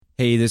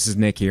Hey, this is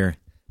Nick here.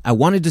 I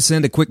wanted to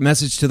send a quick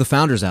message to the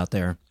founders out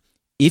there.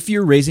 If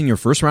you're raising your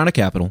first round of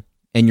capital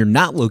and you're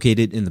not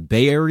located in the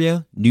Bay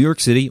Area, New York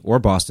City, or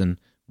Boston,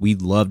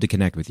 we'd love to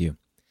connect with you.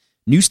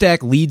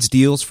 NewStack leads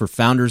deals for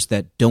founders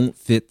that don't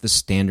fit the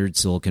standard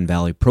Silicon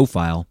Valley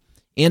profile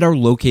and are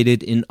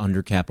located in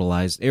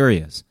undercapitalized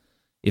areas.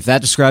 If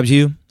that describes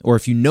you, or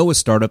if you know a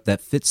startup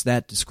that fits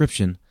that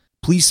description,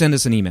 please send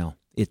us an email.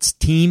 It's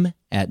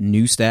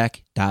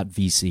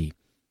team@newstack.vc.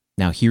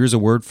 Now here's a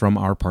word from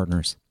our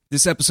partners.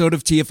 This episode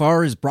of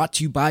TFR is brought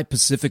to you by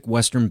Pacific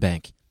Western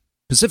Bank.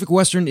 Pacific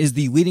Western is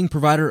the leading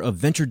provider of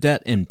venture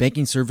debt and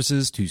banking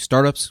services to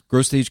startups,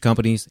 growth stage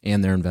companies,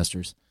 and their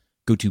investors.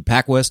 Go to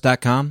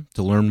pacwest.com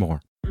to learn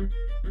more.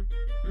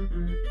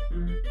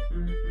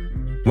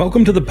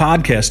 Welcome to the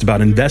podcast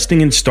about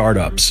investing in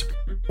startups,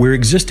 where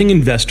existing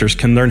investors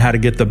can learn how to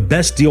get the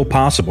best deal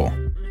possible,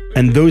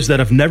 and those that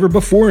have never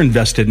before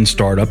invested in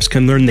startups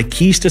can learn the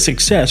keys to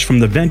success from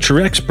the venture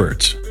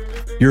experts.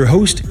 Your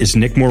host is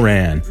Nick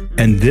Moran,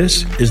 and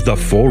this is The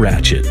Full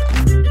Ratchet.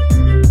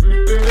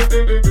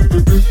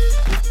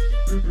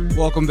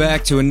 Welcome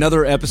back to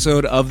another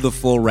episode of The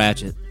Full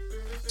Ratchet.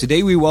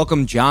 Today we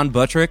welcome John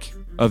Buttrick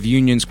of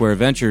Union Square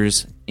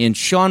Ventures and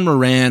Sean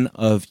Moran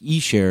of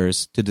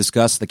eShares to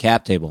discuss the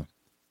cap table.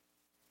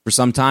 For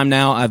some time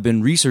now, I've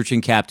been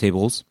researching cap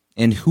tables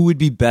and who would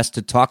be best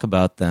to talk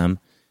about them,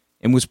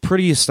 and was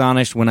pretty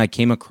astonished when I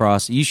came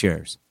across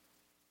eShares.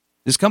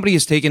 This company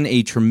has taken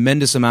a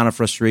tremendous amount of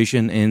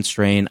frustration and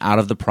strain out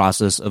of the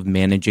process of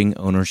managing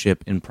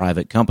ownership in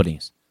private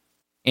companies.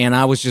 And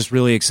I was just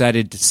really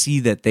excited to see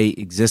that they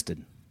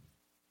existed.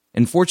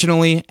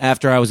 Unfortunately,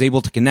 after I was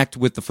able to connect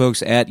with the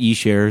folks at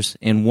eShares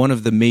and one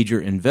of the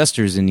major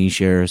investors in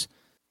eShares,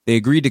 they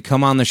agreed to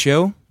come on the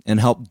show and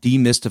help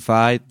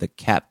demystify the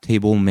cap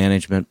table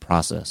management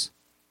process.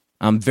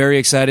 I'm very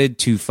excited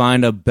to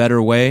find a better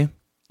way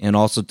and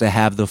also to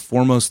have the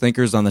foremost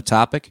thinkers on the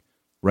topic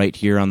right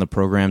here on the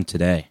program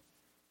today.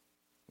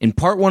 In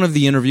part one of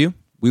the interview,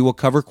 we will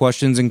cover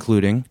questions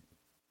including,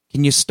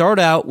 can you start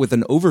out with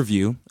an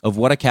overview of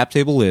what a cap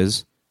table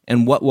is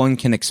and what one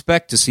can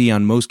expect to see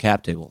on most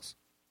cap tables?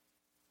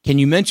 Can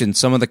you mention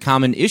some of the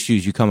common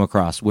issues you come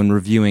across when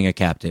reviewing a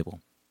cap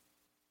table?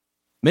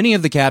 Many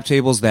of the cap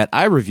tables that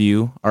I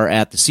review are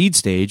at the seed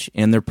stage,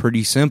 and they're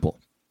pretty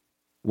simple.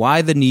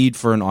 Why the need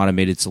for an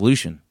automated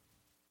solution?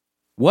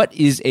 What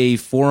is a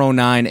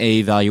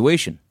 409A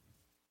valuation?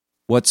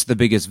 What's the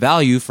biggest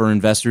value for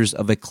investors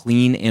of a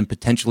clean and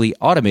potentially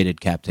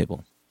automated cap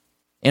table?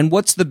 And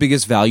what's the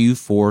biggest value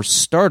for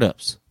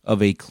startups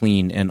of a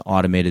clean and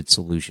automated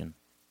solution?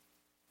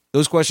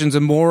 Those questions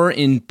and more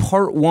in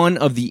part one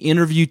of the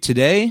interview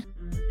today.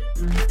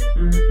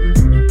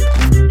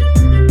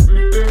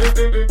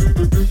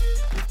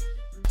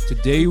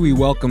 Today we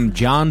welcome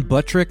John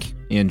Buttrick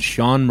and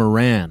Sean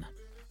Moran.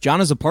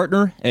 John is a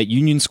partner at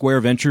Union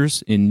Square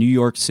Ventures in New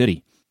York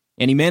City,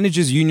 and he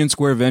manages Union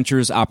Square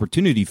Ventures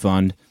Opportunity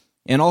Fund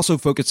and also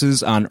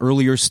focuses on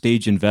earlier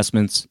stage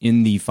investments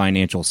in the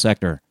financial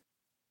sector.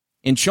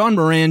 And Sean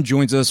Moran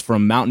joins us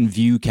from Mountain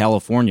View,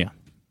 California.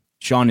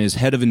 Sean is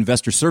head of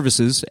investor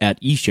services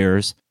at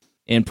eShares,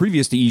 and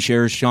previous to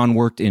eShares, Sean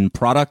worked in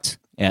product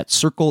at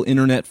Circle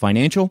Internet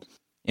Financial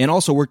and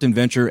also worked in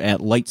venture at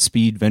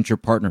Lightspeed Venture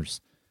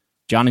Partners.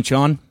 John and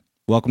Sean,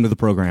 welcome to the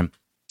program.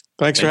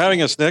 Thanks for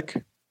having us,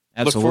 Nick.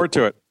 Absolutely. Look forward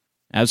to it.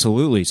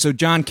 Absolutely. So,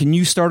 John, can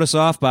you start us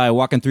off by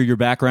walking through your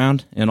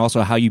background and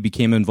also how you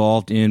became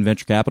involved in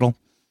venture capital?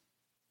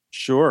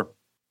 Sure.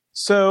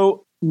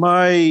 So,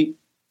 my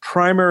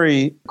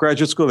primary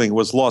graduate schooling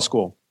was law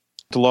school.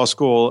 To law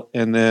school,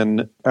 and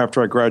then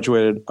after I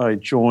graduated, I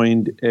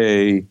joined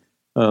a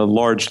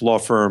large law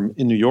firm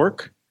in New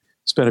York.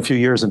 Spent a few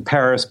years in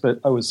Paris, but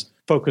I was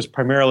focused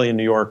primarily in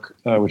New York,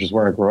 which is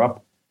where I grew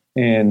up,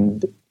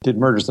 and did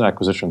mergers and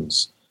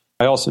acquisitions.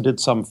 I also did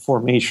some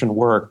formation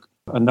work.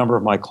 A number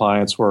of my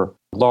clients were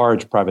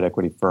large private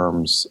equity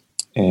firms.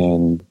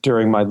 And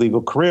during my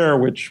legal career,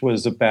 which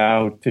was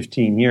about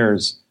 15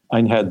 years,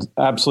 I had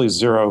absolutely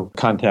zero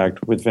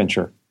contact with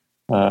venture.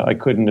 I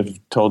couldn't have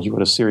told you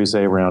what a Series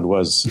A round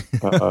was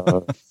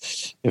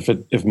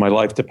if my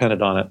life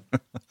depended on it.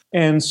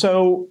 And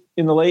so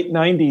in the late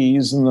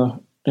 90s,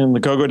 in the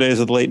go-go days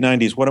of the late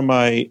 90s, one of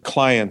my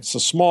clients, a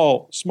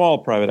small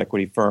private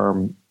equity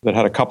firm that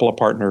had a couple of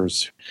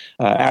partners,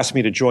 asked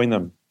me to join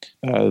them.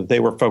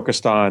 They were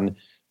focused on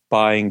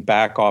buying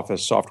back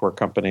office software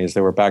companies.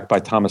 They were backed by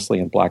Thomas Lee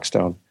and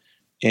Blackstone.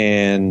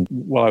 And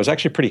while I was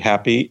actually pretty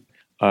happy,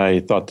 I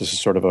thought this is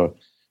sort of a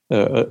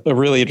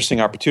really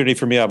interesting opportunity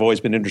for me. I've always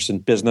been interested in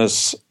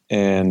business,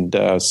 and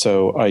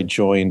so I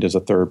joined as a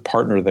third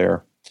partner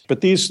there.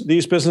 But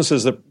these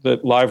businesses that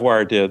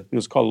Livewire did, it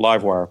was called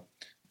Livewire,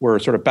 were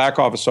sort of back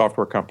office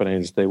software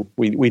companies.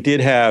 We did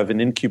have an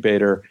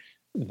incubator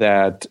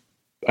that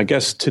I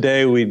guess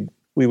today we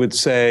would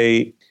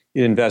say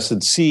it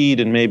invested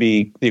seed and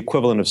maybe the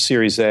equivalent of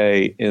Series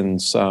A in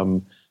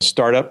some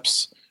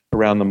startups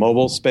around the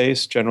mobile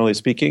space, generally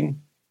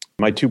speaking.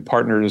 My two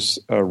partners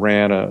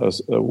ran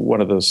one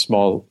of the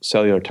small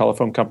cellular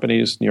telephone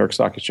companies, New York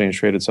Stock Exchange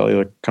traded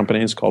cellular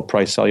companies called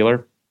Price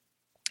Cellular.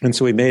 And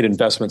so we made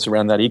investments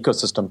around that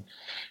ecosystem.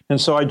 And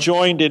so I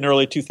joined in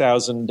early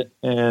 2000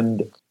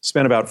 and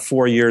spent about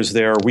 4 years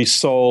there. We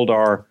sold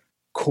our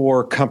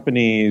core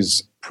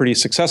companies pretty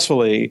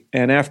successfully.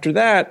 And after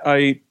that,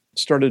 I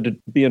started to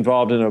be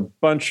involved in a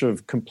bunch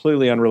of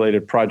completely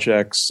unrelated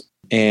projects.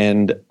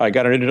 And I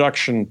got an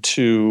introduction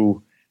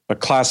to a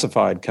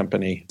classified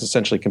company. It's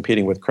essentially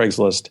competing with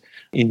Craigslist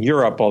in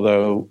Europe,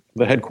 although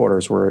the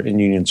headquarters were in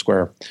Union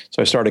Square.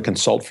 So I started to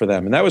consult for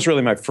them. And that was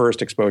really my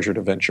first exposure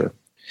to venture.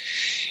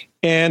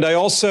 And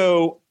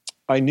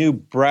I knew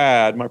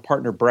Brad, my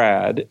partner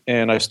Brad,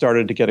 and I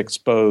started to get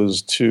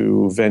exposed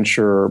to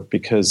venture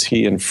because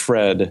he and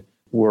Fred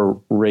were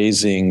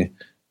raising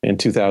in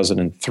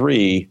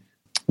 2003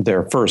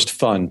 their first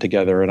fund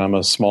together, and I'm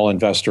a small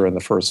investor in the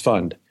first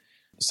fund.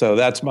 So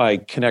that's my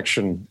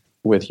connection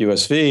with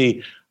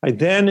USV.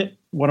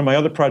 One of my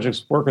other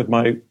projects, worked with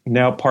my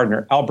now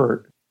partner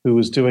Albert, who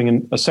was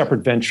doing a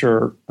separate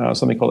venture,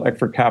 something called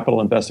Eckford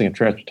Capital, investing in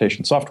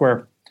transportation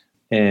software.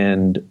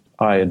 And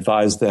I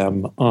advised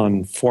them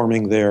on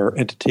forming their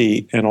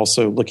entity and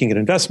also looking at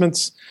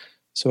investments.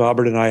 So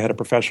Albert and I had a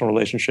professional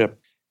relationship.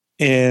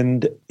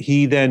 And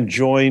he then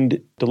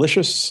joined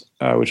Delicious,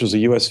 which was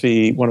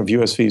one of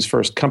USV's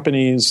first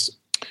companies.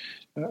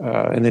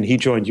 And then he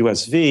joined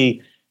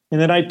USV.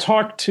 And then I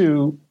talked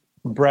to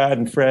Brad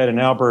and Fred and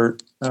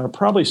Albert,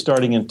 probably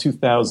starting in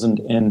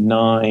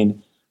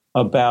 2009,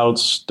 about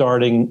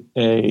starting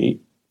a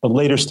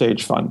later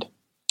stage fund.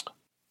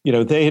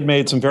 They had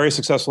made some very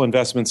successful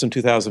investments in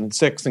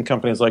 2006 in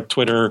companies like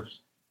Twitter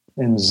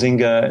and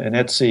Zynga and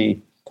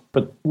Etsy.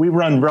 But we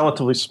run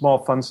relatively small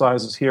fund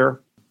sizes here.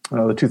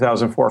 The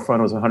 2004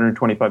 fund was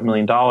 $125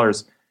 million,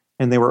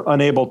 and they were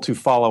unable to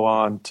follow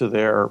on to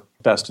their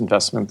best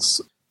investments.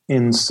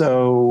 And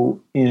so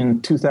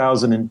in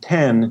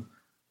 2010,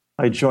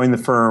 I joined the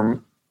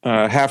firm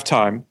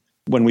halftime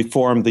when we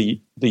formed the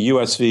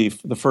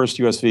USV, the first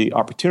USV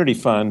Opportunity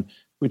Fund,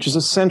 which is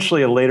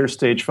essentially a later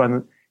stage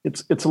fund.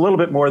 It's a little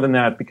bit more than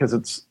that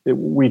because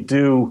we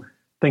do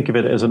think of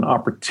it as an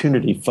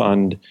opportunity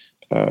fund,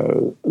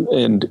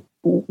 and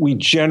we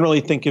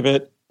generally think of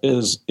it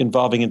as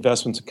involving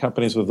investments in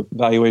companies with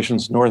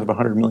valuations north of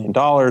 $100 million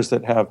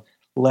that have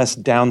less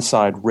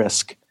downside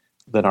risk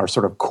than our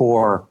sort of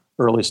core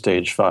early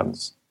stage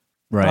funds.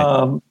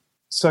 Right.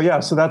 So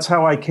that's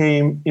how I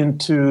came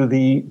into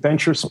the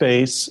venture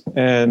space,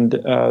 and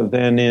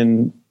then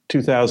in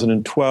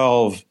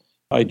 2012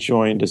 I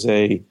joined as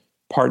a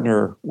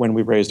partner when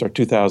we raised our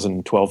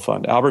 2012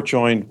 fund. Albert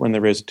joined when they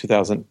raised the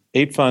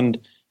 2008 fund,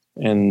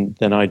 and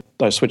then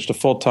I switched to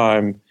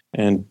full-time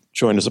and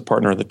joined as a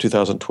partner in the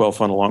 2012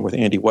 fund along with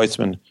Andy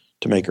Weitzman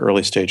to make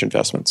early stage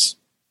investments.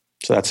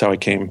 So that's how I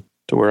came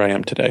to where I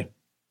am today.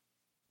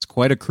 It's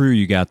quite a crew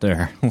you got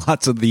there.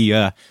 Lots of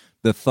the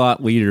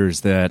thought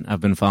leaders that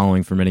I've been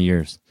following for many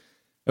years.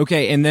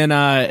 Okay, and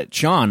then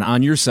Sean,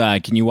 on your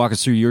side, can you walk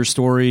us through your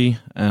story,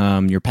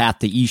 your path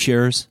to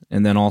eShares,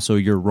 and then also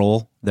your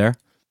role there?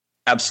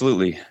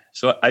 Absolutely.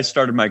 So I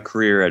started my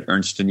career at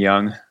Ernst &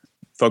 Young,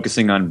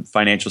 focusing on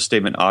financial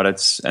statement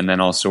audits and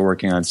then also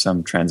working on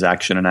some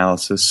transaction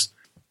analysis.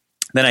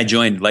 Then I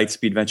joined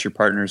Lightspeed Venture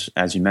Partners,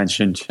 as you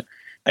mentioned.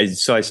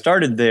 So I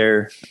started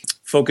there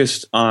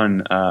focused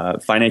on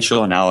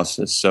financial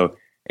analysis. So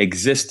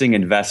existing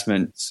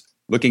investments,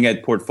 looking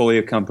at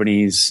portfolio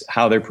companies,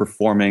 how they're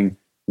performing,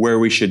 where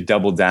we should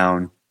double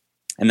down.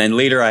 And then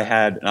later I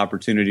had an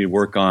opportunity to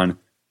work on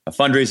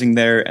fundraising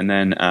there and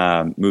then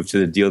moved to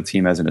the deal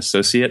team as an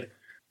associate.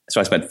 So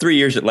I spent 3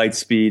 years at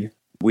Lightspeed.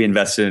 We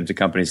invested into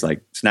companies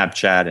like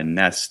Snapchat and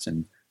Nest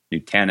and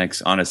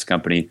Nutanix, Honest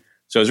Company.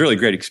 So it was a really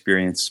great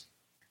experience.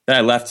 Then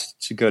I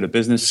left to go to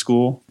business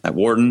school at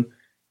Wharton.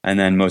 And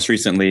then most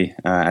recently,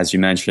 as you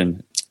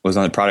mentioned, was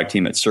on the product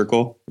team at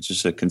Circle, which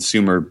is a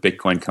consumer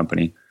Bitcoin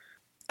company.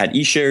 At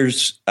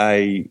eShares,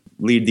 I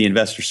lead the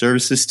investor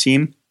services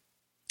team,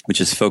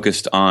 which is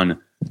focused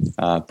on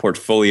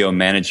portfolio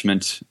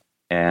management.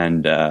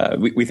 And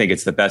we think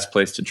it's the best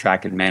place to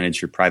track and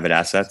manage your private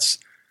assets.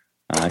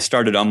 I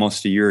started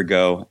almost a year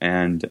ago,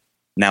 and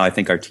now I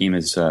think our team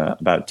is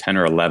about 10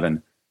 or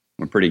 11.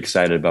 We're pretty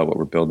excited about what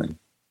we're building.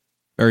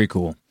 Very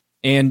cool.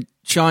 And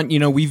Sean,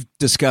 we've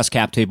discussed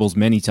cap tables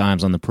many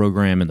times on the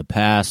program in the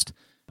past,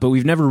 but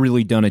we've never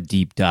really done a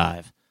deep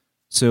dive.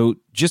 So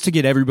just to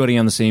get everybody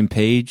on the same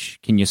page,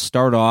 can you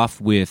start off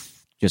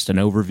with just an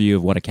overview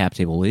of what a cap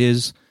table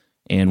is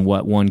and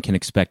what one can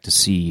expect to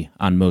see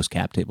on most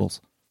cap tables?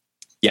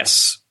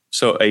 Yes.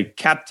 So a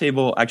cap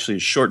table actually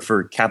is short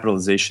for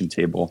capitalization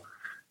table,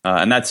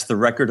 and that's the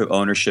record of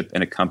ownership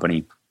in a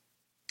company.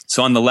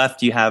 So on the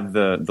left, you have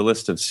the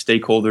list of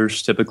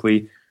stakeholders,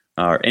 typically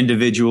are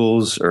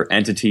individuals or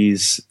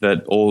entities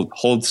that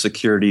hold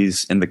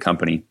securities in the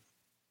company.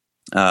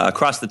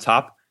 Across the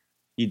top,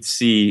 you'd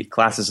see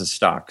classes of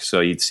stock.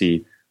 So you'd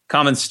see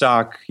common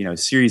stock,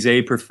 Series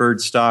A preferred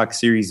stock,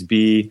 Series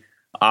B,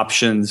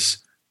 options.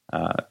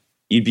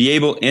 You'd be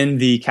able in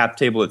the cap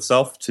table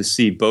itself to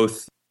see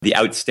both the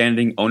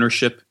outstanding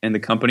ownership in the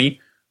company,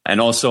 and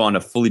also on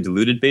a fully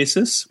diluted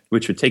basis,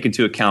 which would take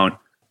into account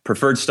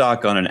preferred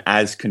stock on an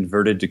as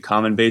converted to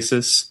common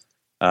basis.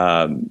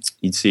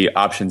 You'd see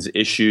options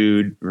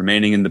issued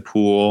remaining in the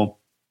pool,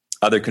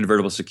 other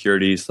convertible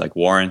securities like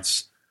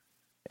warrants.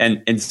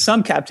 And in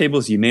some cap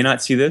tables, you may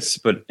not see this,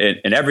 but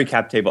in every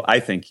cap table, I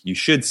think you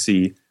should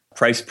see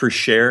price per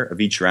share of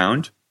each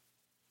round.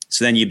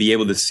 So then you'd be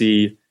able to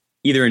see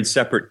either in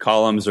separate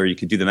columns, or you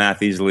could do the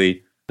math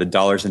easily, the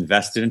dollars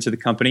invested into the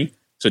company.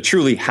 So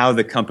truly how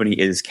the company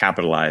is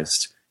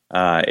capitalized.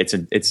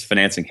 It's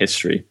financing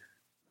history.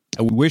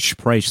 I wish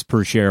price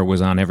per share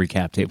was on every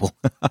cap table.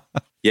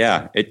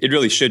 Yeah, it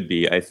really should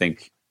be, I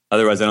think.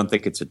 Otherwise, I don't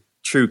think it's a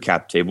true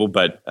cap table,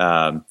 but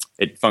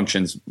it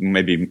functions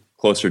maybe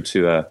closer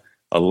to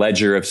a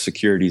ledger of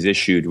securities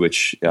issued,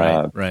 which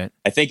right.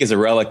 I think is a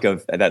relic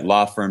of that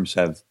law firms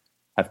have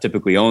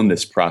typically owned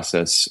this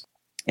process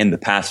in the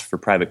past for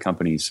private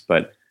companies.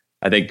 But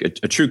I think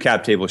a true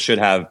cap table should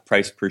have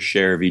price per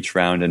share of each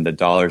round and the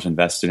dollars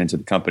invested into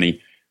the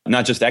company,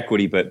 not just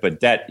equity, but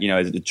debt,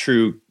 is the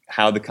true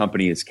how the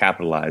company is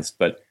capitalized.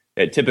 But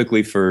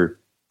typically for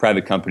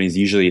private companies,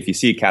 usually if you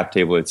see a cap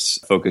table, it's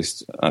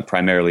focused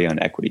primarily on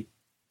equity.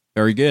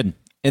 Very good.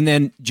 And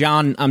then,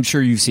 John, I'm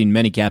sure you've seen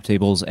many cap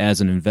tables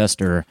as an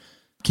investor.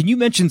 Can you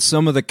mention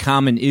some of the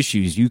common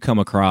issues you come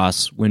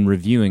across when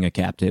reviewing a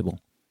cap table?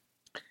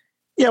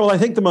 Yeah, well, I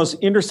think the most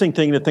interesting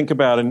thing to think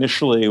about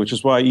initially, which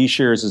is why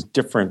eShares is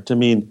different. I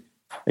mean,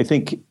 I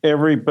think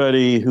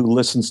everybody who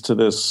listens to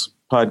this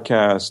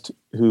podcast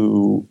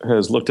who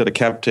has looked at a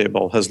cap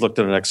table has looked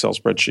at an Excel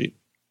spreadsheet.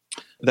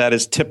 That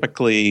is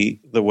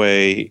typically the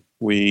way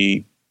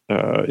we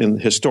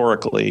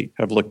historically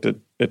have looked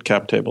at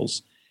cap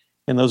tables.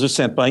 And those are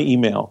sent by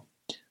email.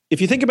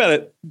 If you think about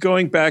it,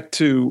 going back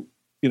to,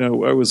 I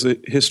was a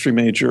history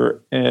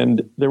major,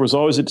 and there was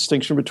always a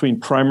distinction between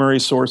primary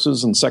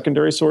sources and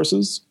secondary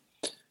sources.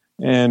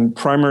 And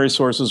primary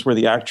sources were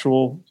the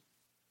actual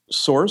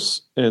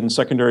source, and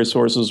secondary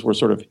sources were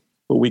sort of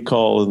what we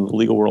call in the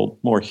legal world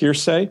more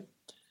hearsay.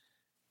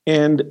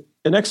 And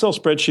an Excel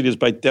spreadsheet is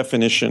by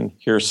definition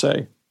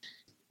hearsay.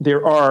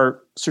 There are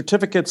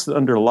certificates that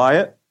underlie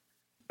it,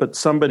 but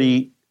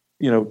somebody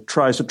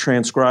tries to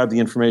transcribe the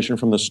information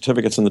from the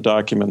certificates and the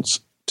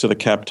documents to the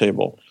cap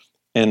table,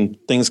 and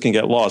things can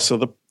get lost.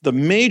 So the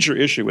major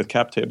issue with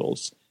cap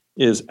tables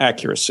is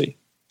accuracy.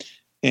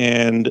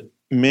 And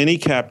many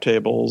cap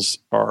tables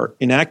are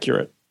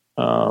inaccurate.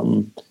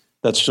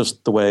 That's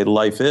just the way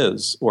life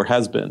is or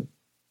has been.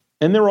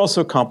 And they're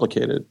also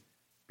complicated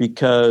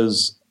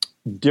because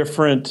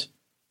different,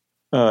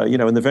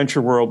 in the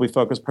venture world, we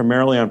focus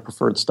primarily on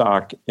preferred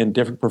stock, and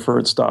different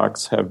preferred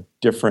stocks have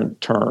different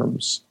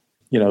terms.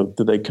 Do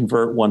they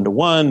convert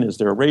 1-to-1? Is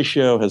there a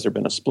ratio? Has there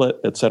been a split,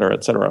 et cetera,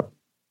 et cetera?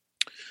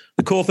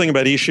 The cool thing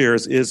about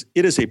eShares is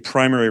it is a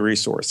primary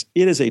resource.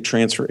 It is a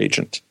transfer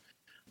agent.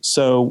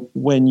 So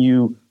when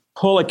you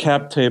pull a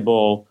cap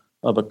table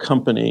of a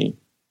company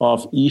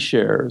off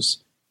eShares,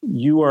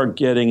 you are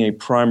getting a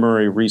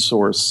primary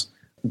resource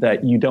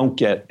that you don't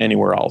get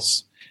anywhere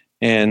else.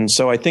 And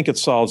so I think it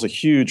solves a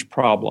huge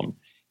problem.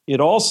 It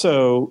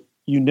also,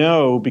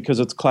 because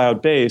it's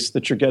cloud-based,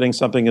 that you're getting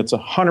something that's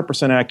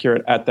 100%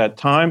 accurate at that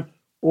time,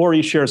 or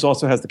eShares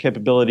also has the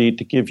capability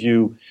to give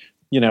you,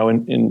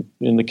 in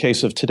the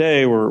case of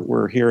today,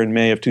 we're here in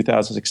May of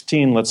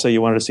 2016, let's say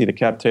you wanted to see the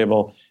cap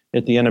table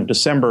at the end of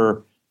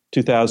December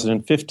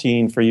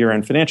 2015 for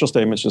year-end financial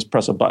statements, just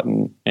press a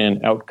button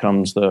and out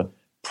comes the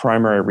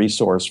primary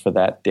resource for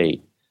that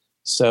date.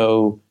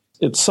 So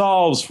it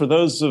solves, for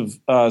those of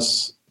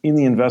us in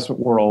the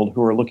investment world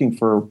who are looking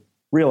for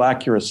real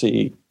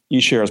accuracy,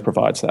 eShares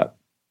provides that.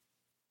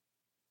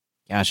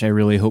 Gosh, I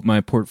really hope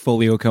my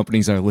portfolio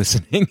companies are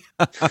listening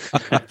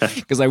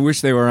because I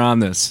wish they were on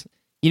this.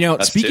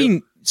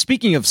 Speaking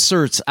of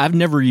certs, I've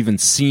never even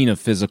seen a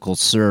physical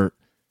cert.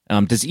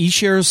 Does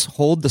eShares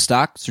hold the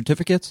stock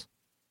certificates?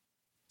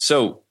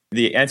 So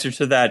the answer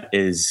to that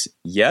is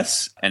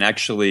yes, and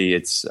actually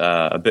it's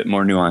a bit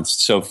more nuanced.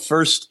 So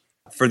first,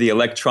 for the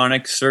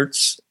electronic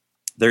certs,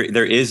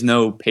 there is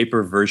no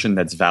paper version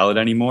that's valid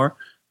anymore.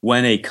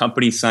 When a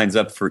company signs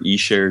up for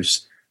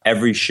eShares,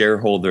 every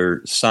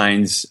shareholder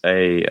signs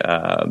a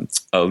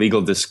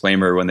legal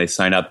disclaimer when they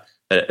sign up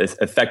that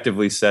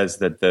effectively says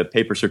that the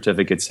paper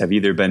certificates have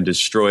either been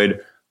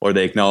destroyed or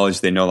they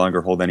acknowledge they no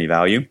longer hold any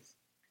value.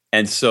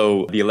 And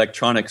so the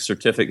electronic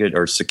certificate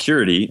or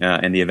security,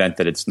 in the event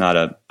that it's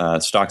not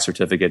a stock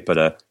certificate but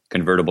a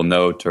convertible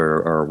note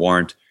or a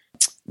warrant,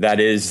 that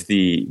is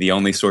the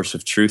only source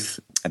of truth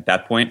at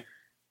that point.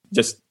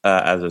 Just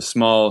as a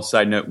small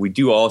side note, we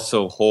do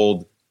also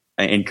hold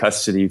in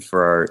custody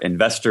for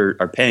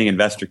our paying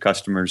investor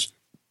customers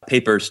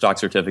paper stock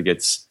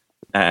certificates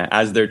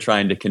as they're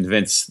trying to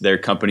convince their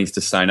companies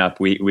to sign up.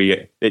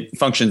 It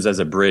functions as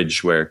a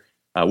bridge where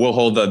we'll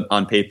hold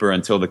on paper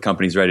until the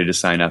company's ready to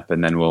sign up,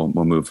 and then we'll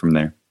move from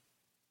there.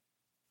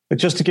 But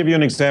just to give you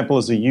an example,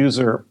 as a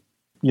user,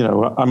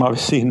 I'm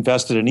obviously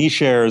invested in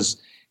eShares.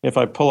 If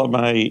I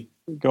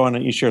go on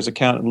an eShares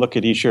account and look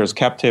at eShares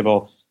cap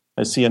table,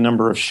 I see a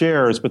number of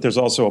shares, but there's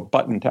also a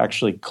button to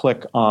actually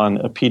click on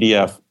a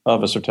PDF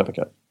of a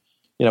certificate.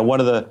 One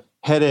of the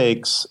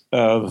headaches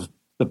of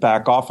the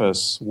back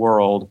office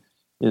world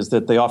is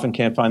that they often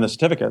can't find the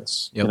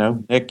certificates.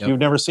 Yep. Nick, you've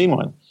never seen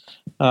one.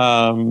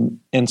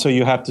 And so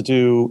you have to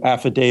do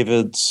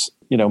affidavits,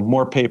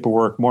 more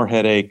paperwork, more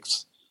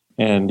headaches,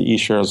 and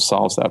eShares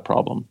solves that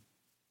problem.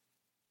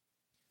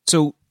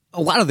 So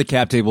a lot of the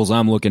cap tables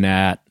I'm looking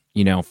at,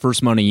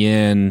 first money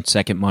in,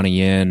 second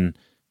money in,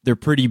 they're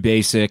pretty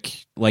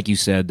basic. Like you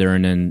said, they're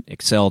in an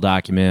Excel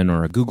document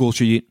or a Google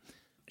sheet.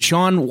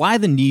 Sean, why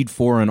the need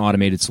for an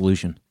automated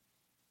solution?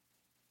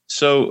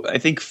 So I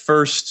think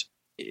first,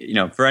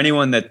 for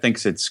anyone that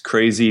thinks it's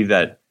crazy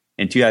that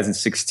in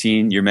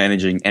 2016 you're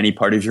managing any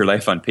part of your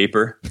life on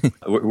paper,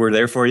 we're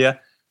there for you.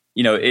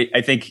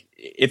 I think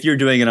if you're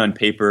doing it on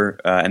paper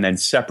and then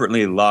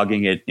separately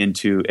logging it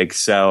into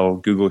Excel,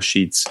 Google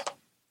Sheets,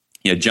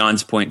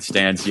 John's point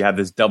stands. You have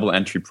this double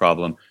entry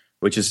problem,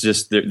 which is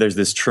just there's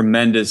this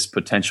tremendous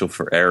potential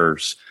for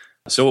errors.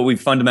 So what we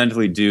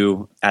fundamentally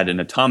do at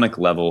an atomic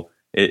level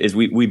is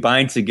we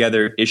bind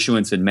together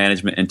issuance and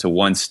management into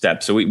one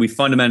step. So we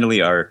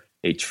fundamentally are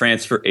a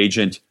transfer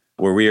agent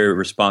where we are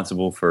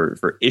responsible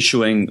for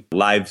issuing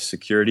live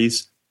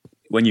securities.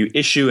 When you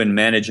issue and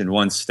manage in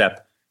one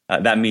step,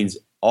 that means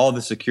all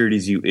the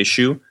securities you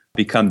issue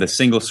become the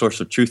single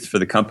source of truth for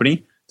the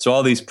company. So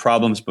all these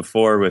problems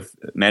before with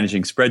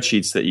managing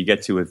spreadsheets that you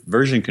get to with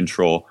version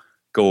control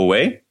go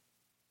away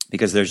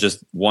because there's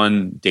just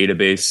one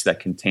database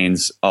that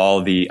contains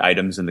all the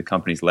items in the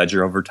company's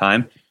ledger over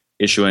time,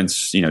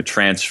 issuance,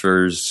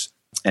 transfers,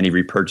 any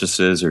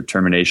repurchases or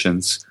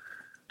terminations.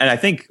 And I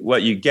think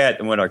what you get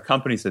and what our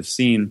companies have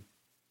seen,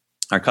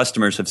 our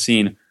customers have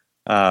seen,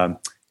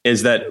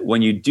 is that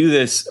when you do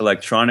this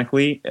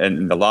electronically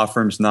and the law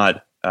firm's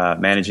not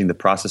managing the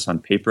process on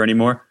paper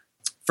anymore,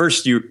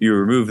 first, you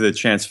remove the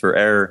chance for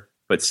error,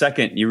 but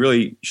second, you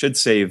really should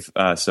save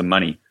some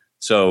money.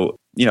 So,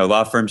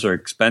 law firms are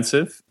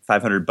expensive,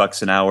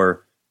 $500 an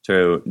hour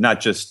to not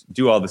just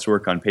do all this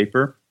work on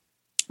paper,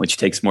 which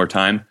takes more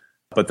time,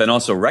 but then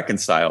also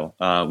reconcile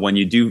when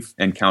you do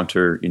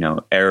encounter,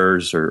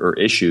 errors or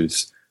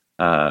issues.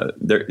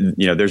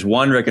 There's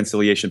one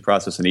reconciliation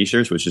process in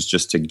eShares, which is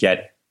just to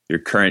get your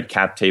current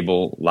cap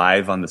table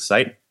live on the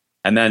site,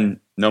 and then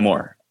no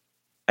more.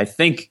 I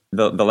think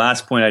the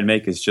last point I'd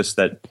make is just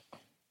that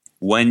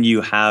when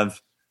you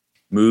have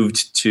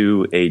moved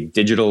to a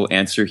digital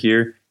answer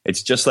here,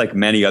 it's just like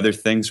many other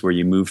things where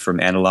you move from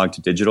analog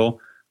to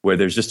digital, where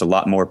there's just a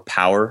lot more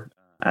power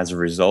as a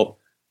result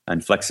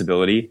and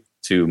flexibility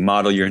to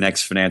model your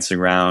next financing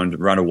round,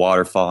 run a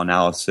waterfall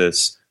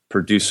analysis,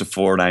 produce a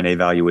 409A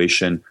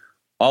valuation.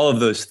 All of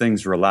those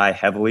things rely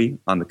heavily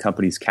on the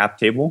company's cap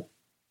table.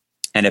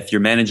 And if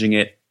you're managing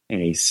it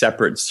in a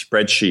separate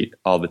spreadsheet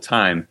all the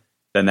time,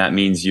 then that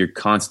means you're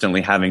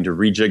constantly having to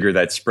rejigger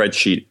that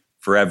spreadsheet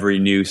for every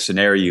new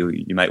scenario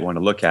you might want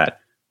to look at,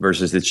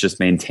 versus it's just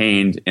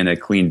maintained in a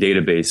clean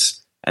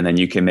database. And then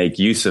you can make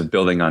use of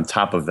building on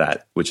top of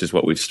that, which is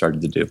what we've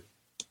started to do.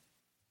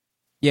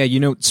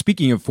 Yeah,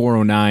 speaking of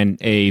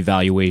 409A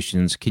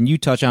valuations, can you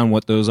touch on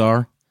what those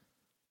are?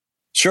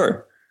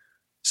 Sure.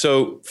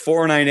 So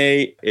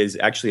 409A is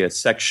actually a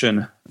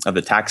section of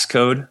the tax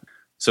code.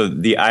 So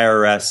the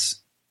IRS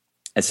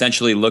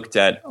essentially looked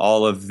at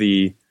all of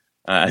the,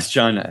 as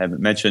John had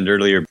mentioned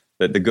earlier,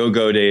 the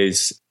go-go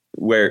days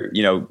where,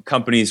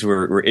 companies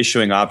were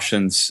issuing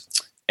options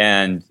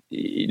and,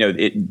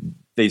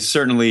 they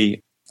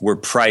certainly were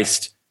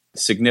priced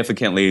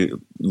significantly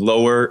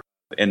lower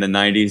in the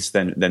 90s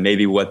than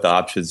maybe what the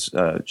options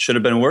should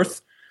have been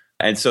worth.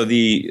 And so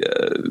the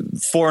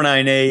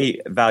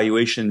 409A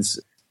valuations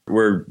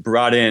were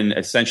brought in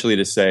essentially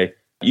to say,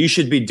 you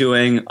should be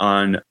doing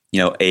on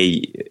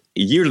a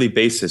yearly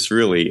basis,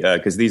 really,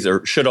 because these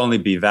should only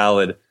be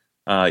valid.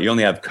 You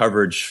only have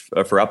coverage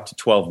for up to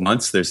 12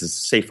 months. There's a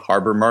safe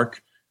harbor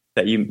mark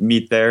that you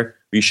meet there.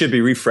 You should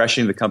be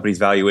refreshing the company's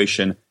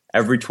valuation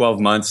every 12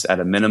 months at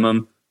a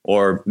minimum,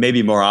 or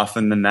maybe more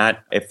often than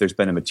that if there's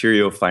been a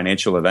material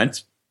financial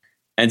event.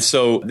 And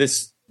so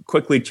this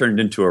quickly turned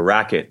into a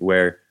racket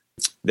where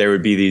there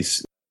would be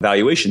these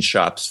valuation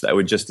shops that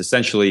would just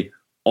essentially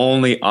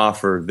only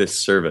offer this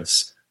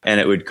service. And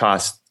it would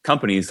cost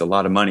companies a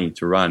lot of money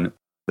to run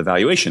the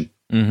valuation.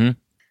 Mm-hmm.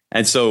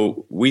 And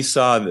so we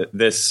saw that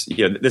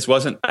this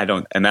wasn't, I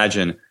don't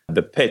imagine,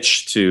 the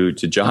pitch to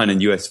John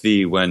and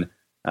USV when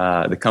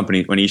the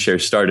company, when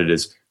eShares started,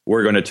 is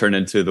we're going to turn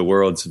into the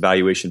world's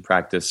valuation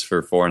practice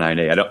for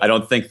 409A. I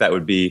don't think that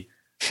would be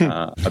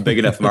a big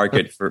enough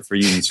market for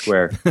Union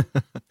Square.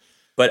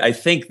 But I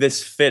think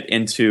this fit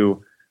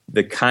into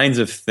the kinds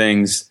of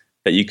things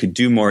that you could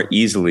do more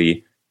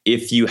easily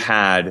if you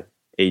had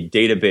a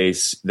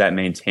database that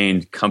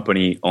maintained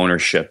company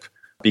ownership.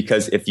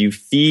 Because if you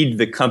feed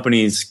the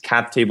company's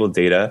cap table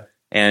data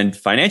and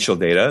financial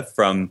data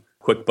from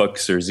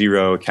QuickBooks or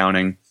Xero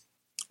accounting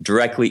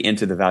directly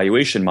into the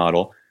valuation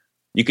model,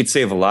 you could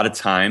save a lot of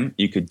time.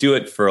 You could do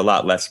it for a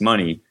lot less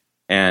money.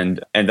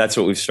 And that's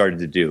what we've started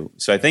to do.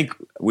 So I think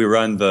we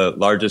run the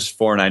largest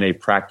 409A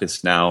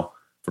practice now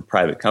for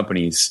private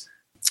companies.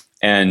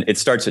 And it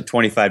starts at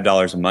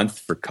 $25 a month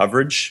for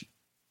coverage.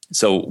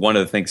 So one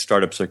of the things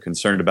startups are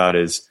concerned about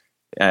is,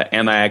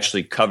 am I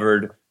actually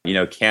covered?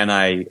 Can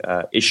I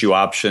issue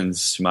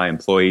options to my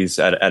employees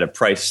at a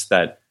price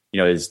that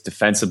is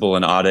defensible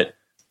in audit?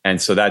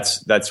 And so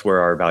that's where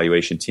our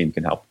evaluation team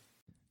can help.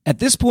 At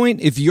this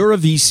point, if you're a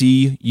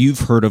VC, you've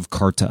heard of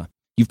Carta.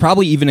 You've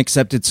probably even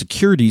accepted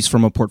securities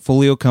from a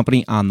portfolio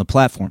company on the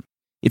platform.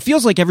 It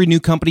feels like every new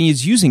company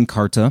is using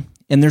Carta,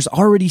 and there's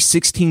already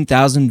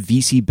 16,000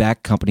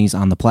 VC-backed companies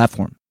on the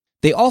platform.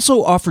 They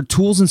also offer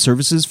tools and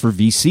services for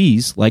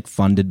VCs like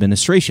fund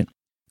administration.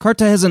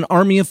 Carta has an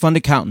army of fund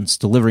accountants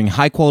delivering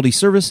high-quality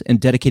service and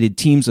dedicated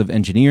teams of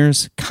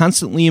engineers,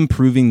 constantly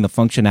improving the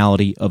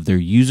functionality of their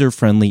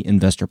user-friendly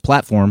investor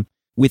platform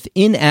with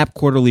in-app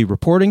quarterly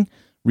reporting,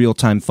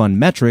 real-time fund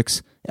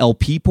metrics,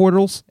 LP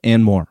portals,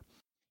 and more.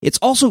 It's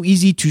also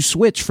easy to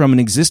switch from an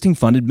existing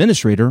fund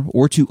administrator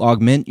or to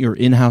augment your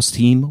in-house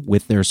team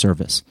with their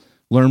service.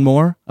 Learn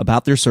more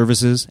about their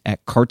services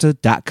at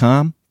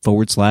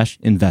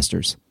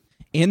carta.com/investors.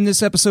 And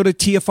this episode of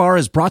TFR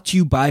is brought to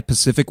you by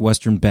Pacific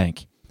Western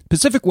Bank.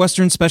 Pacific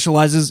Western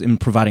specializes in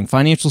providing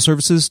financial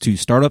services to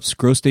startups,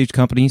 growth stage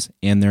companies,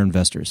 and their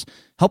investors,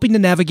 helping to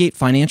navigate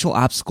financial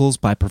obstacles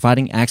by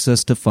providing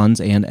access to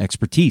funds and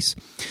expertise.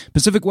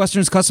 Pacific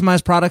Western's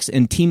customized products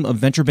and team of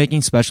venture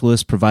banking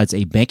specialists provides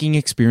a banking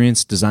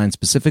experience designed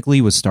specifically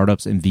with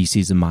startups and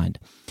VCs in mind.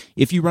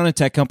 If you run a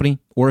tech company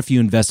or if you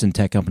invest in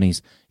tech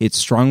companies, it's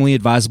strongly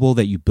advisable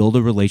that you build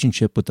a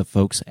relationship with the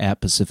folks at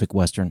Pacific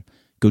Western.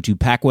 Go to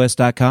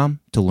pacwest.com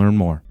to learn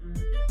more.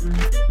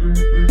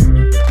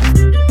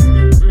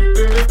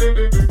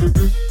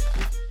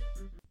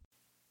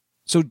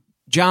 So,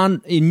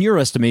 John, in your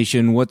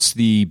estimation, what's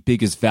the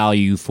biggest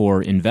value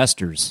for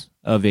investors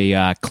of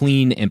a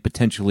clean and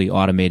potentially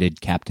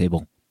automated cap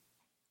table?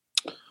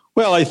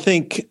 Well, I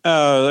think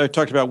I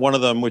talked about one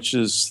of them, which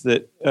is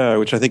that,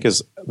 which I think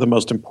is the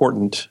most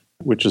important,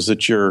 which is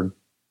that you're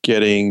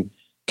getting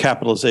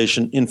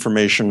capitalization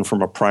information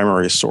from a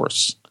primary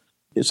source.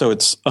 So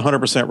it's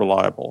 100%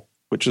 reliable,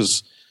 which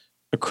is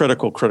a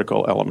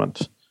critical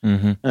element.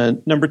 Mm-hmm.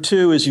 And number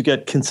two is you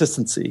get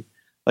consistency.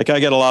 Like I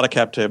get a lot of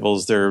cap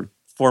tables. They're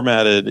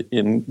formatted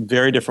in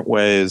very different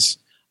ways.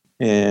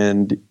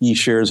 And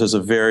eShares has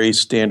a very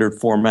standard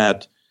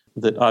format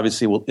that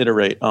obviously will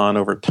iterate on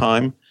over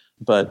time.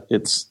 But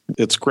it's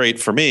great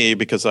for me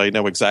because I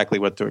know exactly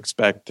what to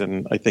expect.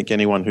 And I think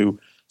anyone who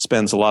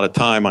spends a lot of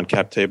time on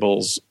cap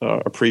tables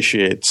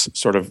appreciates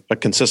sort of a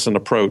consistent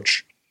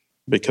approach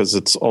because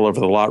it's all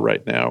over the lot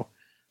right now.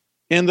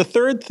 And the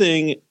third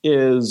thing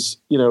is,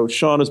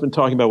 Sean has been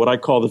talking about what I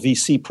call the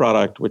VC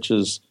product, which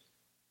is,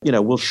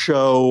 we'll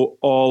show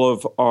all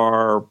of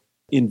our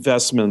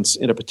investments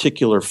in a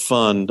particular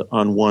fund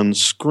on one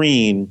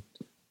screen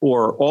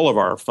or all of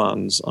our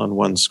funds on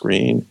one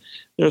screen.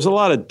 There's a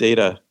lot of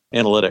data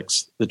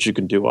analytics that you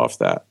can do off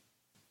that.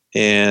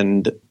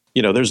 And,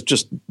 there's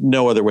just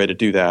no other way to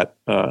do that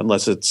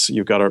unless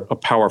you've got a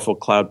powerful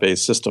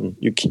cloud-based system.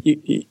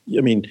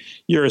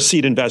 You're a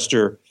seed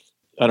investor.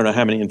 I don't know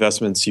how many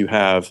investments you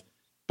have,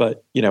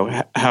 but,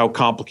 how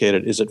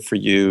complicated is it for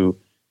you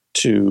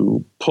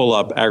to pull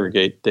up,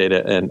 aggregate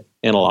data and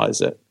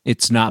analyze it?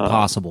 It's not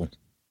possible.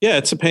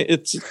 Yeah,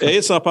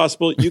 it's not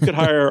possible. You could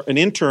hire an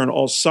intern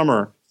all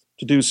summer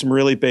to do some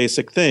really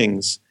basic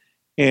things.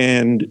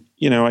 And,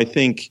 I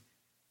think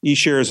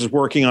eShares is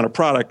working on a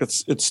product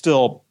that's it's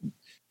still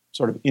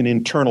sort of in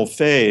internal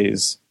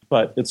phase,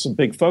 but it's a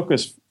big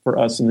focus for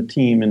us in the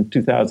team in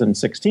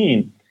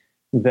 2016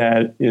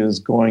 that is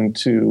going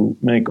to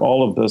make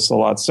all of this a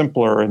lot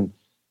simpler. And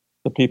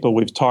the people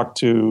we've talked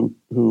to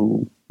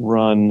who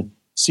run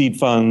seed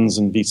funds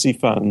and VC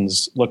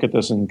funds look at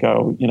this and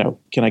go,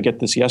 can I get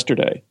this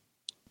yesterday?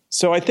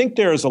 So I think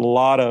there's a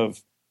lot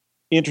of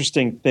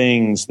interesting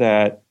things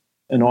that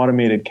an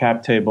automated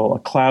cap table, a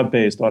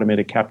cloud-based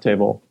automated cap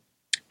table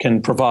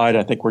can provide.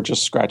 I think we're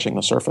just scratching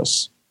the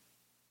surface.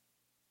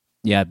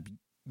 Yeah.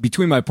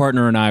 Between my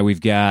partner and I,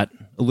 we've got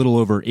a little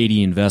over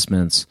 80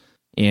 investments,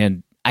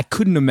 and I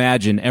couldn't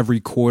imagine every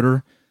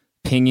quarter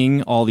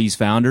pinging all these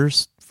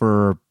founders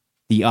for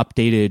the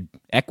updated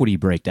equity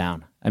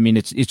breakdown. I mean,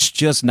 it's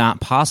just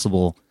not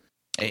possible.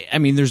 I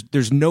mean,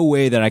 there's no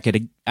way that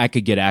I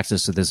could get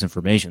access to this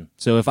information.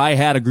 So if I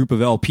had a group of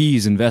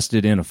LPs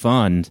invested in a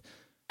fund,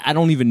 I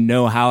don't even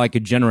know how I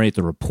could generate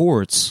the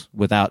reports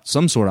without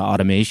some sort of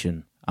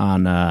automation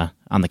on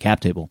the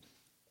cap table.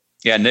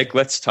 Yeah, Nick,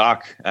 let's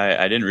talk.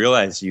 I didn't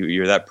realize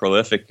you're that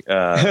prolific.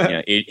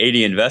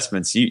 80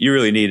 investments. You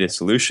really need a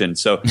solution.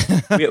 So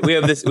we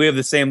have this. We have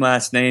the same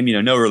last name.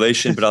 No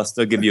relation, but I'll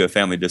still give you a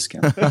family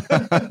discount.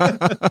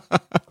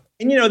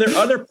 And there are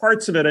other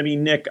parts of it. I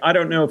mean, Nick, I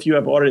don't know if you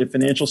have audited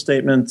financial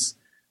statements,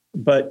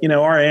 but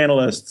our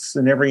analysts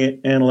and every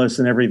analyst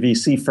in every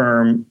VC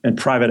firm and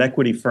private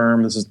equity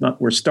firm.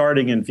 We're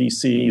starting in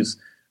VCs,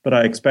 but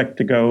I expect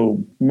to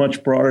go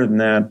much broader than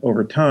that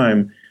over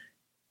time.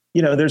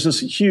 there's this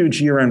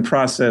huge year-end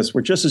process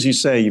where, just as you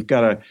say, you've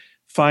got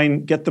to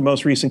get the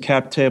most recent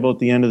cap table at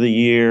the end of the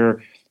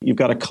year. You've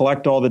got to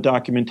collect all the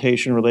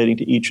documentation relating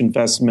to each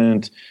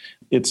investment.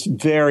 It's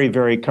very,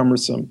 very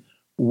cumbersome.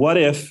 What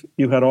if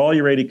you had all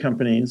your 80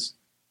 companies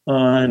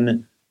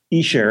on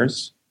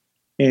eShares,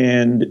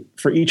 and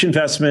for each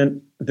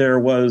investment, there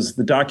was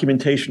the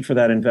documentation for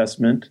that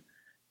investment,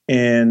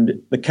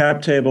 and the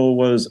cap table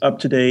was up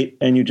to date,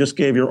 and you just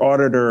gave your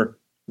auditor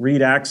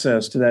read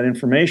access to that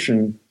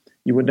information?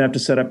 You wouldn't have to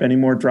set up any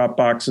more drop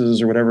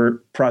boxes or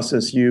whatever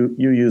process you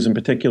use in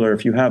particular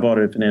if you have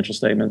audited financial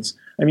statements.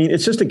 I mean,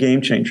 it's just a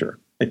game changer,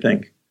 I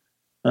think,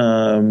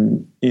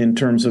 in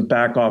terms of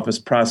back office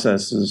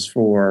processes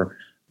for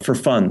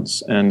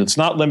funds. And it's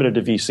not limited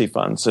to VC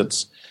funds.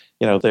 It's,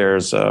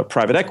 there's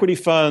private equity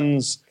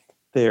funds,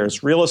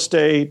 there's real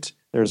estate,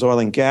 there's oil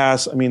and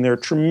gas. I mean, there are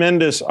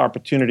tremendous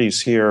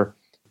opportunities here,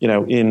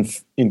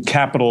 in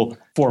capital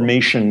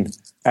formation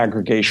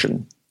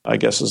aggregation, I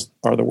guess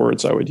are the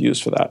words I would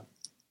use for that.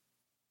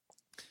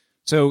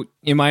 So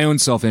in my own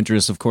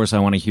self-interest, of course, I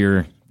want to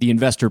hear the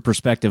investor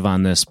perspective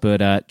on this.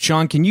 But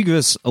Sean, can you give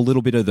us a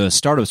little bit of the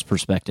startup's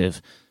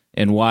perspective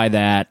and why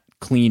that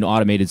clean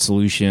automated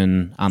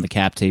solution on the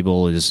cap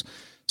table is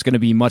going to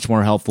be much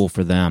more helpful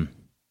for them?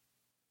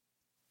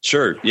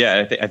 Sure.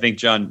 Yeah, I think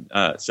John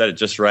said it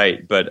just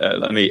right. But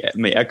let me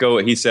echo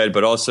what he said,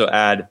 but also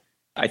add,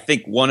 I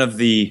think one of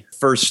the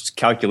first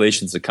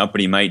calculations a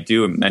company might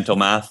do in mental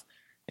math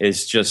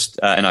is just,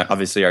 and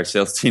obviously our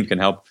sales team can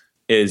help,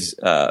 is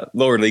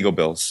lower legal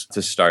bills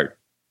to start.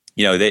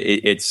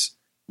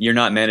 You're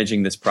not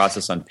managing this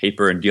process on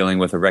paper and dealing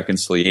with a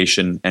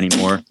reconciliation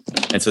anymore.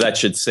 And so that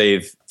should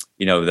save,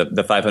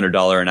 the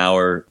 $500 an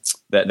hour,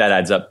 that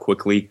adds up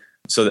quickly.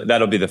 So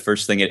that'll be the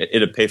first thing.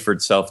 It'll pay for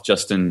itself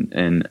just in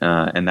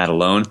that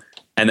alone.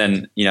 And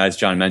then, as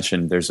John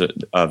mentioned, there's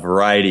a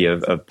variety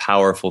of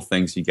powerful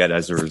things you get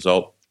as a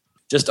result.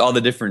 Just all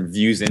the different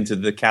views into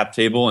the cap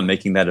table and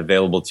making that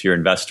available to your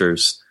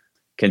investors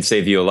can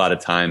save you a lot of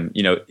time.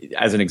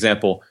 As an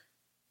example,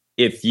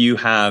 if you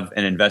have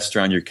an investor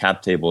on your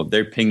cap table,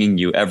 they're pinging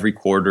you every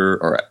quarter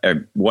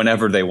or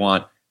whenever they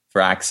want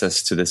for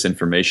access to this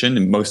information,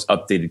 the most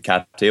updated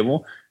cap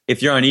table.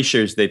 If you're on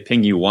eShares, they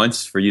ping you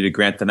once for you to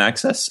grant them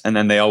access, and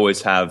then they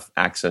always have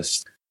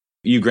access.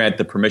 You grant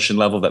the permission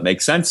level that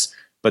makes sense,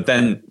 but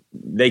then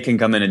they can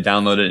come in and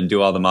download it and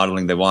do all the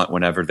modeling they want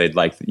whenever they'd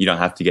like. You don't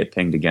have to get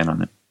pinged again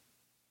on it.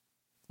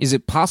 Is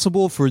it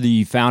possible for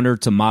the founder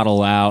to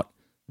model out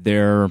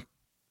their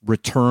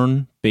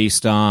return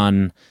based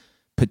on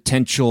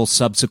potential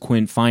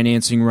subsequent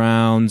financing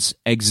rounds,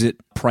 exit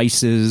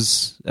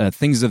prices,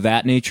 things of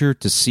that nature,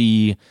 to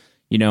see,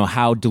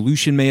 how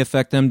dilution may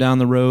affect them down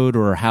the road,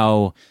 or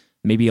how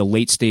maybe a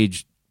late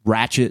stage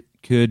ratchet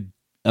could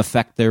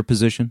affect their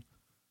position?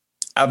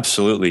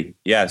 Absolutely.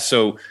 Yeah.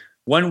 So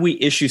when we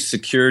issue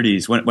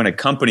securities, when a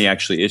company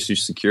actually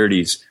issues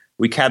securities,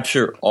 we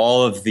capture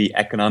all of the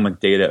economic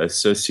data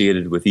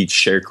associated with each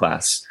share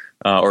class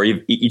or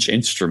each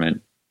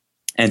instrument.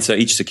 And so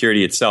each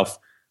security itself.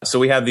 So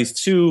we have these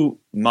two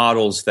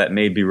models that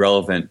may be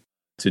relevant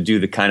to do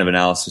the kind of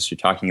analysis you're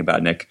talking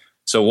about, Nick.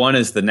 So one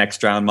is the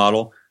next round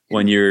model.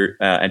 When you're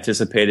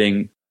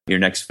anticipating your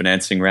next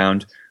financing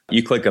round,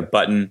 you click a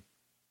button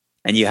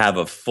and you have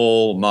a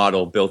full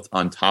model built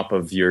on top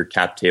of your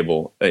cap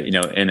table, in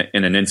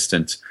an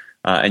instant.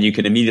 And you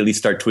can immediately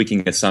start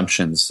tweaking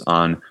assumptions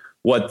on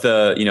what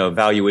the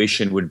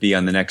valuation would be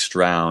on the next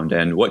round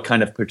and what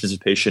kind of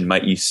participation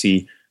might you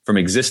see from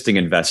existing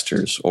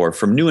investors or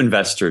from new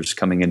investors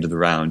coming into the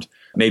round.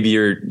 Maybe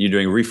you're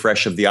doing a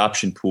refresh of the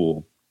option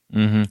pool,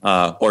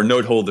 or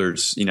note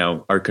holders,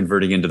 are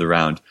converting into the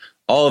round.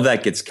 All of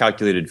that gets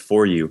calculated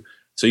for you.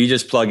 So you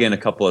just plug in a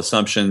couple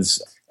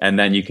assumptions, and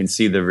then you can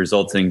see the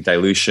resulting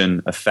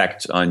dilution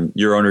effect on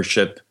your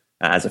ownership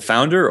as a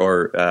founder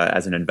or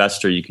as an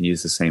investor. You can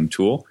use the same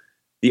tool.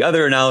 The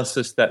other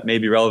analysis that may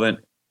be relevant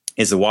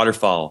is the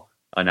waterfall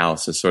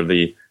analysis, or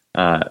the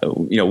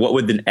what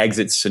would an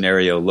exit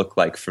scenario look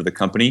like for the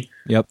company?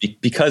 Yep.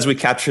 Because we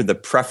captured the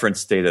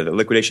preference data, the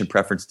liquidation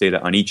preference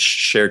data on each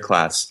share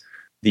class,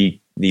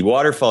 the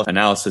waterfall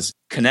analysis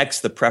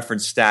connects the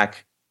preference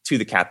stack to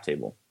the cap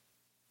table.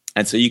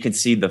 And so you can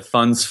see the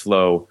funds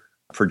flow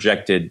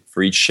projected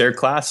for each share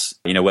class,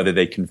 whether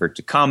they convert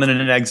to common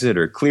in an exit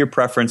or clear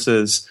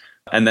preferences,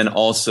 and then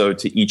also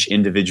to each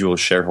individual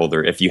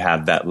shareholder if you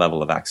have that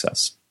level of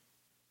access.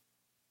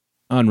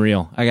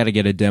 Unreal. I got to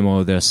get a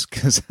demo of this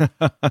because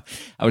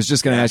I was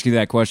just going to ask you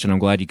that question. I'm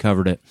glad you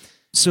covered it.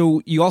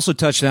 So you also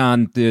touched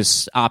on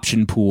this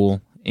option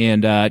pool.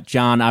 And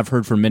John, I've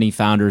heard from many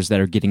founders that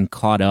are getting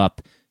caught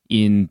up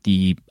in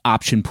the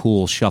option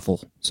pool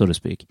shuffle, so to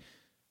speak.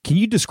 Can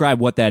you describe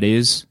what that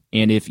is,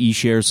 and if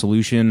eShares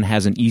solution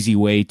has an easy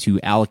way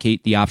to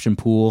allocate the option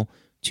pool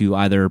to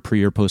either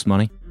pre or post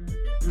money?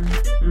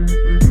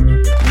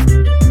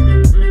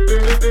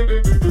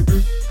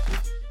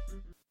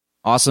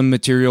 Awesome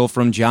material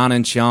from John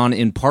and Sean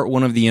in part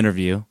 1 of the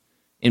interview.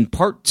 In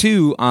part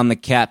 2 on the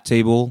cap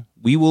table,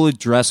 we will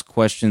address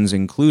questions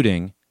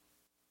including,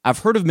 I've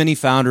heard of many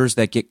founders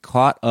that get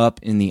caught up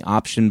in the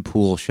option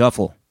pool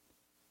shuffle.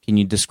 Can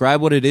you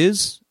describe what it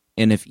is?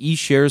 And if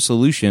eShares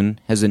solution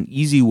has an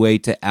easy way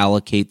to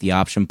allocate the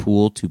option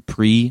pool to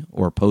pre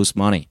or post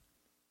money.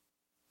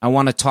 I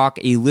want to talk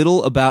a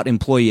little about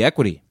employee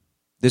equity.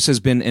 This has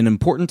been an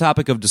important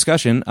topic of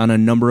discussion on a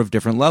number of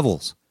different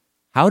levels.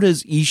 How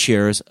does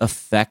eShares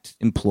affect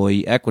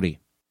employee equity?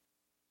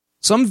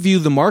 Some view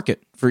the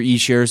market for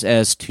eShares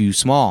as too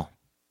small.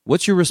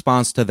 What's your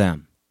response to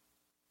them?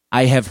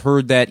 I have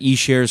heard that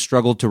eShares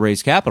struggled to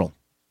raise capital.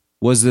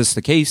 Was this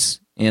the case,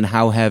 and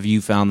how have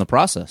you found the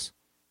process?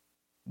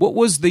 What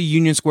was the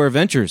Union Square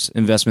Ventures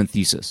investment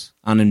thesis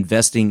on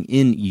investing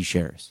in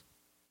eShares?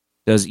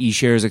 Does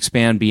eShares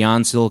expand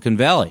beyond Silicon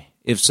Valley?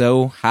 If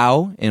so,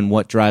 how and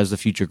what drives the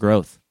future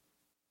growth?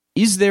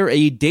 Is there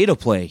a data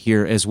play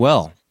here as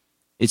well?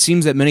 It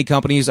seems that many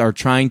companies are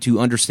trying to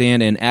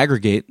understand and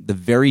aggregate the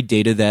very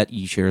data that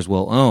eShares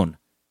will own.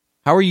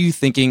 How are you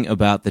thinking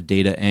about the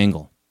data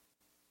angle?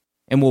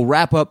 And we'll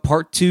wrap up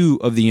part 2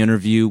 of the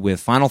interview with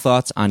final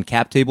thoughts on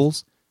cap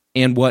tables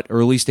and what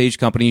early stage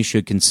companies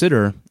should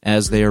consider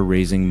as they are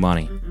raising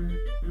money.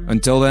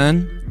 Until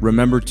then,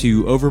 remember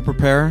to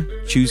over-prepare,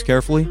 choose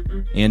carefully,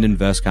 and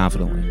invest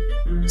confidently.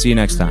 See you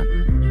next time.